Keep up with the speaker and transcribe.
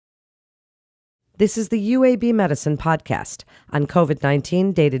This is the UAB Medicine podcast on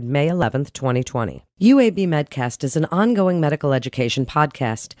COVID-19 dated May 11th, 2020. UAB MedCast is an ongoing medical education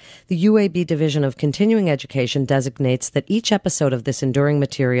podcast. The UAB Division of Continuing Education designates that each episode of this enduring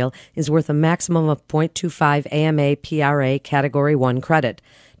material is worth a maximum of 0.25 AMA PRA Category 1 credit.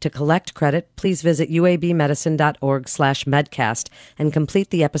 To collect credit, please visit uabmedicine.org/medcast and complete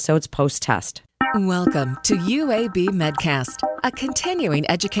the episode's post-test. Welcome to UAB MedCast, a continuing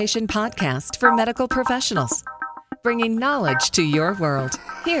education podcast for medical professionals, bringing knowledge to your world.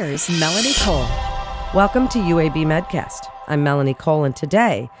 Here's Melanie Cole. Welcome to UAB MedCast. I'm Melanie Cole, and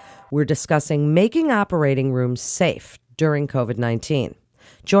today we're discussing making operating rooms safe during COVID-19.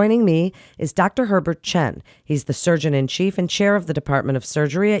 Joining me is Dr. Herbert Chen. He's the Surgeon-in-Chief and Chair of the Department of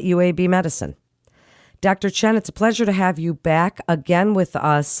Surgery at UAB Medicine. Dr. Chen, it's a pleasure to have you back again with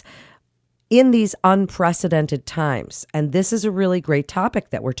us in these unprecedented times. And this is a really great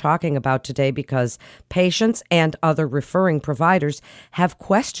topic that we're talking about today because patients and other referring providers have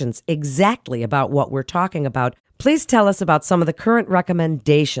questions exactly about what we're talking about. Please tell us about some of the current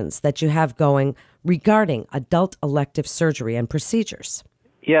recommendations that you have going regarding adult elective surgery and procedures.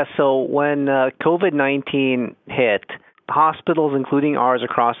 Yeah, so when COVID-19 hit, hospitals, including ours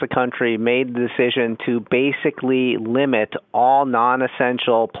across the country, made the decision to basically limit all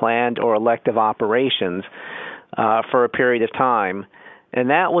non-essential planned or elective operations for a period of time. And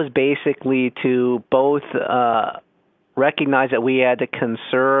that was basically to both recognize that we had to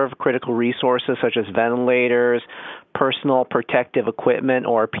conserve critical resources such as ventilators, personal protective equipment,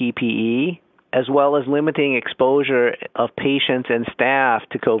 or PPE, as well as limiting exposure of patients and staff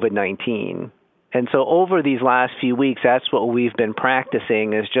to COVID-19. And so over these last few weeks, that's what we've been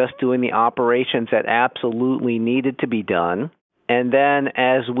practicing, is just doing the operations that absolutely needed to be done. And then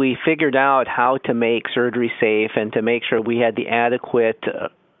as we figured out how to make surgery safe and to make sure we had the adequate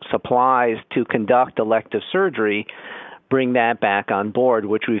supplies to conduct elective surgery, bring that back on board,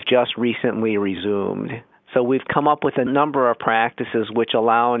 which we've just recently resumed. So we've come up with a number of practices which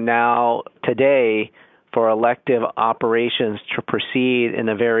allow now, today, for elective operations to proceed in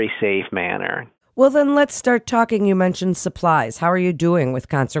a very safe manner. Well, then let's start talking. You mentioned supplies. How are you doing with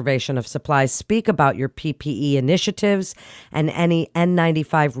conservation of supplies? Speak about your PPE initiatives and any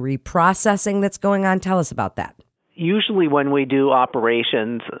N95 reprocessing that's going on. Tell us about that. Usually when we do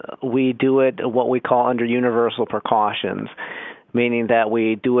operations, we do it what we call under universal precautions, meaning that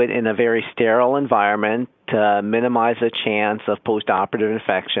we do it in a very sterile environment to minimize the chance of postoperative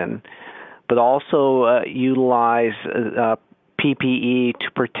infection, but also utilize PPE to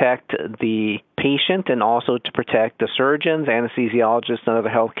protect the patient and also to protect the surgeons, anesthesiologists, and other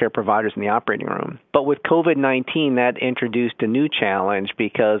healthcare providers in the operating room. But with COVID-19, that introduced a new challenge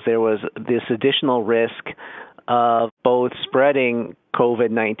because there was this additional risk of both spreading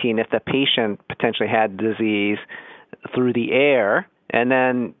COVID-19 if the patient potentially had disease through the air, and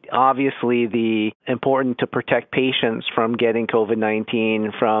then obviously the important to protect patients from getting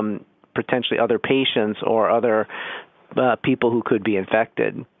COVID-19 from potentially other patients or other people who could be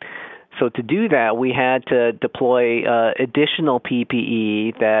infected. So to do that, we had to deploy additional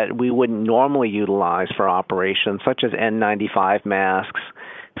PPE that we wouldn't normally utilize for operations, such as N95 masks,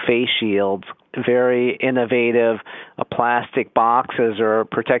 face shields, very innovative plastic boxes or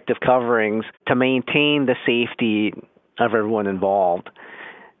protective coverings to maintain the safety of everyone involved.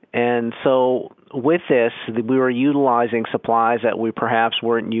 And so with this, we were utilizing supplies that we perhaps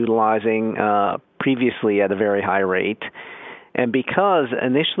weren't utilizing previously at a very high rate. And because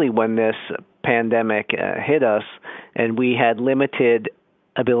initially when this pandemic hit us and we had limited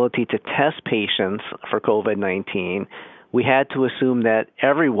ability to test patients for COVID-19, we had to assume that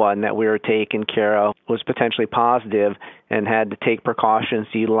everyone that we were taking care of was potentially positive and had to take precautions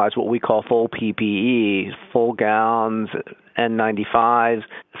to utilize what we call full PPE, full gowns, N95s,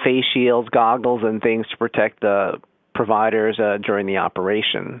 face shields, goggles, and things to protect the providers during the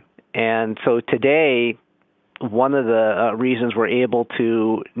operation. And so today, one of the reasons we're able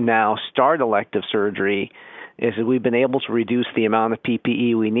to now start elective surgery is that we've been able to reduce the amount of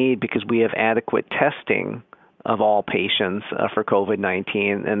PPE we need because we have adequate testing of all patients for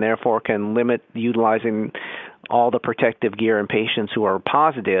COVID-19 and therefore can limit utilizing all the protective gear in patients who are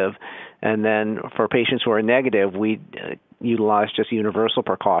positive. And then for patients who are negative, we utilize just universal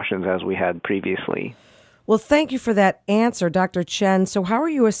precautions as we had previously. Well, thank you for that answer, Dr. Chen. So how are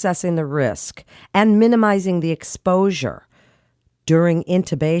you assessing the risk and minimizing the exposure during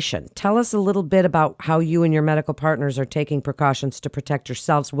intubation? Tell us a little bit about how you and your medical partners are taking precautions to protect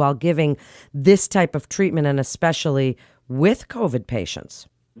yourselves while giving this type of treatment, and especially with COVID patients.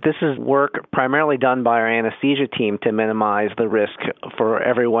 This is work primarily done by our anesthesia team to minimize the risk for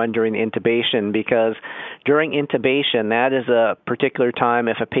everyone during the intubation, because during intubation, that is a particular time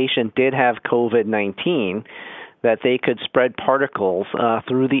if a patient did have COVID-19, that they could spread particles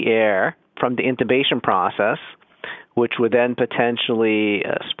through the air from the intubation process, which would then potentially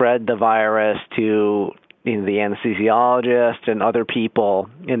spread the virus to the anesthesiologist and other people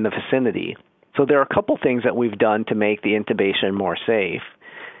in the vicinity. So there are a couple things that we've done to make the intubation more safe.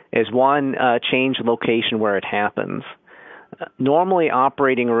 Is one, change location where it happens. Normally,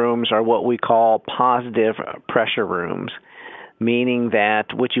 operating rooms are what we call positive pressure rooms, meaning that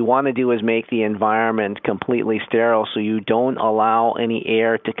what you want to do is make the environment completely sterile so you don't allow any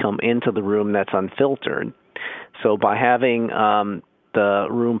air to come into the room that's unfiltered. So by having the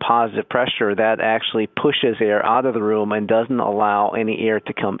room positive pressure, that actually pushes air out of the room and doesn't allow any air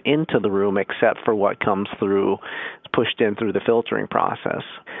to come into the room except for what comes through, pushed in through the filtering process.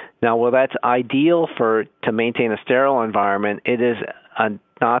 Now, while that's ideal to maintain a sterile environment, it is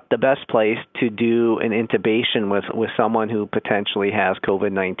not the best place to do an intubation with someone who potentially has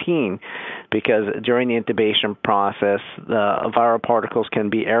COVID-19, because during the intubation process, the viral particles can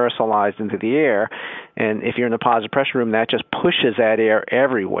be aerosolized into the air, and if you're in a positive pressure room, that just pushes that air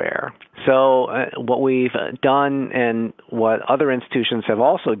everywhere. So what we've done, and what other institutions have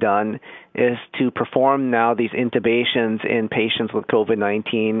also done, is to perform now these intubations in patients with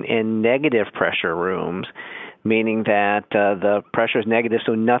COVID-19 in negative pressure rooms, meaning that the pressure is negative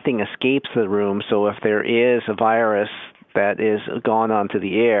so nothing escapes the room. So if there is a virus that is gone onto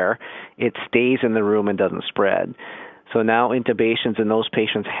the air, it stays in the room and doesn't spread. So now intubations in those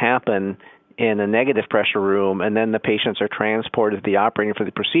patients happen in a negative pressure room, and then the patients are transported to the operating for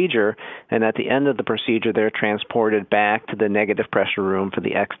the procedure, and at the end of the procedure, they're transported back to the negative pressure room for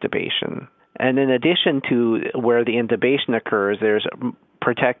the extubation. And in addition to where the intubation occurs, there's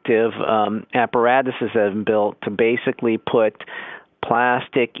protective apparatuses that have been built to basically put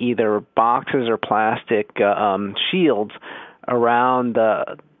plastic, either boxes or plastic shields around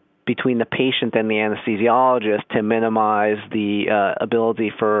between the patient and the anesthesiologist to minimize the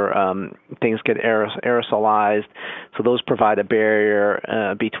ability for things to get aerosolized. So those provide a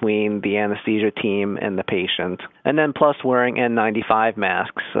barrier between the anesthesia team and the patient. And then plus wearing N95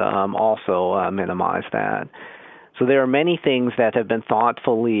 masks also minimize that. So there are many things that have been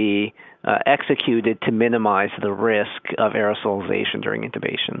thoughtfully executed to minimize the risk of aerosolization during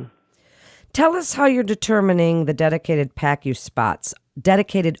intubation. Tell us how you're determining the dedicated PACU spots,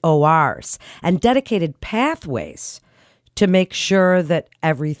 dedicated ORs, and dedicated pathways to make sure that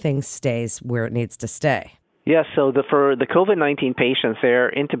everything stays where it needs to stay. Yes, so for the COVID-19 patients,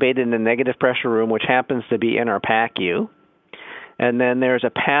 they're intubated in the negative pressure room, which happens to be in our PACU. And then there's a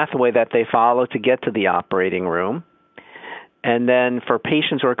pathway that they follow to get to the operating room. And then for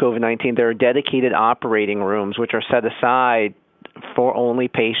patients who are COVID-19, there are dedicated operating rooms, which are set aside for only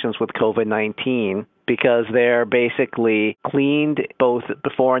patients with COVID-19, because they're basically cleaned both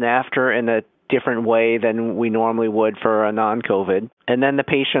before and after in a different way than we normally would for a non-COVID. And then the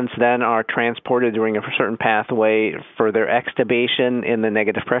patients then are transported during a certain pathway for their extubation in the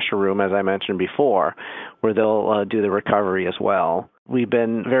negative pressure room, as I mentioned before, where they'll do the recovery as well. We've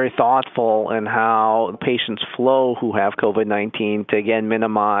been very thoughtful in how patients flow who have COVID-19 to, again,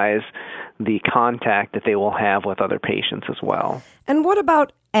 minimize the contact that they will have with other patients as well. And what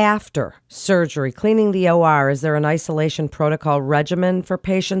about after surgery, cleaning the OR? Is there an isolation protocol regimen for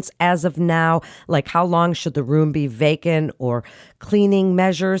patients as of now? Like how long should the room be vacant, or cleaning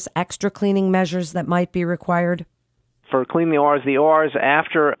measures, extra cleaning measures that might be required? For cleaning the ORs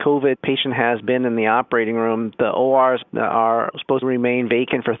after a COVID patient has been in the operating room, the ORs are supposed to remain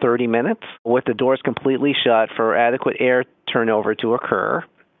vacant for 30 minutes with the doors completely shut for adequate air turnover to occur.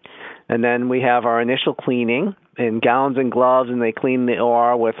 And then we have our initial cleaning in gowns and gloves, and they clean the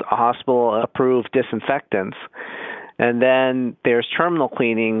OR with hospital-approved disinfectants. And then there's terminal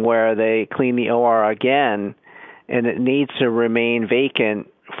cleaning where they clean the OR again, and it needs to remain vacant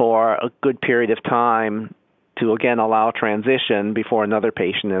for a good period of time to, again, allow transition before another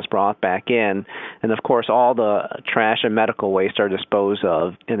patient is brought back in. And, of course, all the trash and medical waste are disposed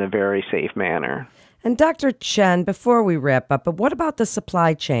of in a very safe manner. And Dr. Chen, before we wrap up, but what about the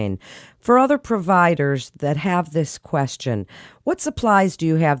supply chain? For other providers that have this question, what supplies do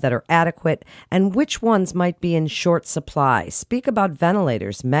you have that are adequate, and which ones might be in short supply? Speak about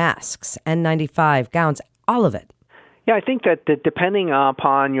ventilators, masks, N95, gowns, all of it. Yeah, I think that depending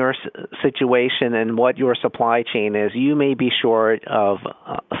upon your situation and what your supply chain is, you may be short of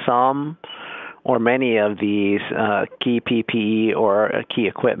some or many of these key PPE or key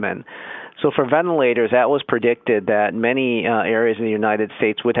equipment. So for ventilators, that was predicted that many areas in the United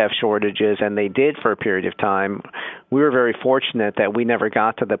States would have shortages, and they did for a period of time. We were very fortunate that we never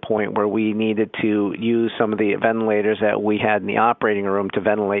got to the point where we needed to use some of the ventilators that we had in the operating room to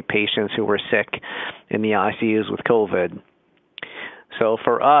ventilate patients who were sick in the ICUs with COVID. So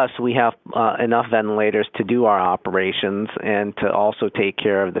for us, we have enough ventilators to do our operations and to also take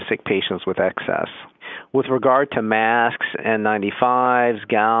care of the sick patients with excess. With regard to masks, N95s,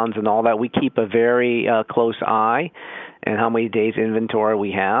 gowns, and all that, we keep a very close eye on how many days inventory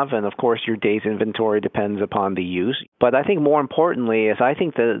we have. And, of course, your days inventory depends upon the use. But I think more importantly is I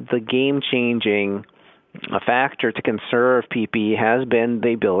think the game-changing factor to conserve PPE has been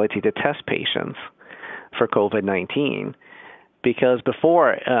the ability to test patients for COVID-19. Because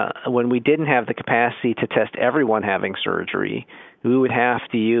before, when we didn't have the capacity to test everyone having surgery, we would have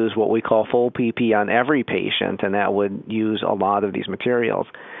to use what we call full PPE on every patient, and that would use a lot of these materials.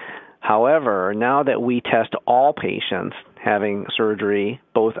 However, now that we test all patients having surgery,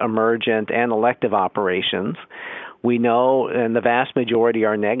 both emergent and elective operations, we know, and the vast majority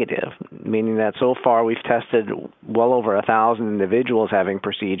are negative, meaning that so far we've tested well over 1,000 individuals having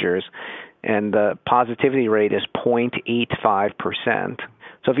procedures, and the positivity rate is 0.85%.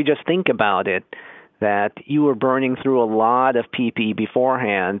 So if you just think about it, that you were burning through a lot of PPE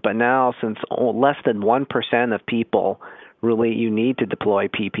beforehand, but now since less than 1% of people really you need to deploy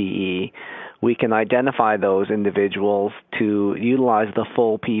PPE, we can identify those individuals to utilize the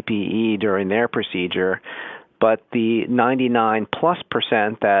full PPE during their procedure. But the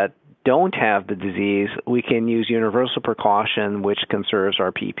 99+% that don't have the disease, we can use universal precaution, which conserves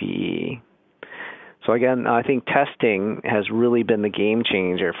our PPE. So again, I think testing has really been the game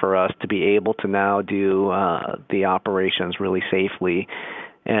changer for us to be able to now do the operations really safely,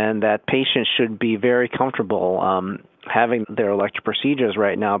 and that patients should be very comfortable having their elective procedures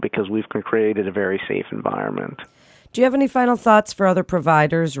right now because we've created a very safe environment. Do you have any final thoughts for other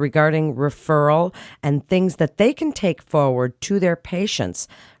providers regarding referral and things that they can take forward to their patients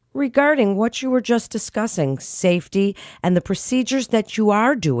regarding what you were just discussing, safety and the procedures that you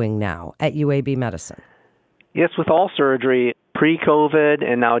are doing now at UAB Medicine? Yes, with all surgery, pre-COVID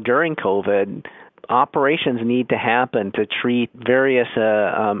and now during COVID, operations need to happen to treat various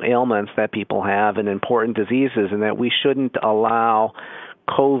ailments that people have and important diseases, and that we shouldn't allow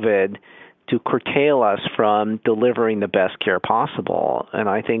COVID to curtail us from delivering the best care possible. And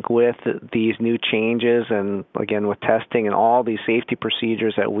I think with these new changes and, again, with testing and all these safety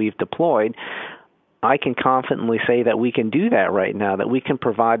procedures that we've deployed, I can confidently say that we can do that right now, that we can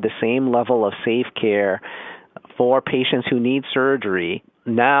provide the same level of safe care for patients who need surgery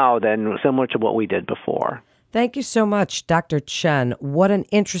now than similar to what we did before. Thank you so much, Dr. Chen. What an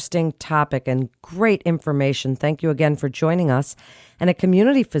interesting topic and great information. Thank you again for joining us. And a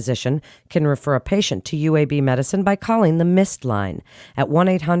community physician can refer a patient to UAB Medicine by calling the MIST line at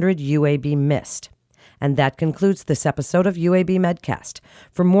 1-800-UAB-MIST. And that concludes this episode of UAB MedCast.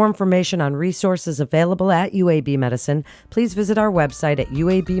 For more information on resources available at UAB Medicine, please visit our website at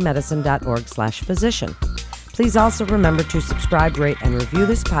uabmedicine.org/physician. Please also remember to subscribe, rate, and review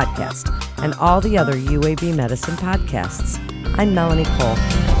this podcast and all the other UAB Medicine podcasts. I'm Melanie Cole.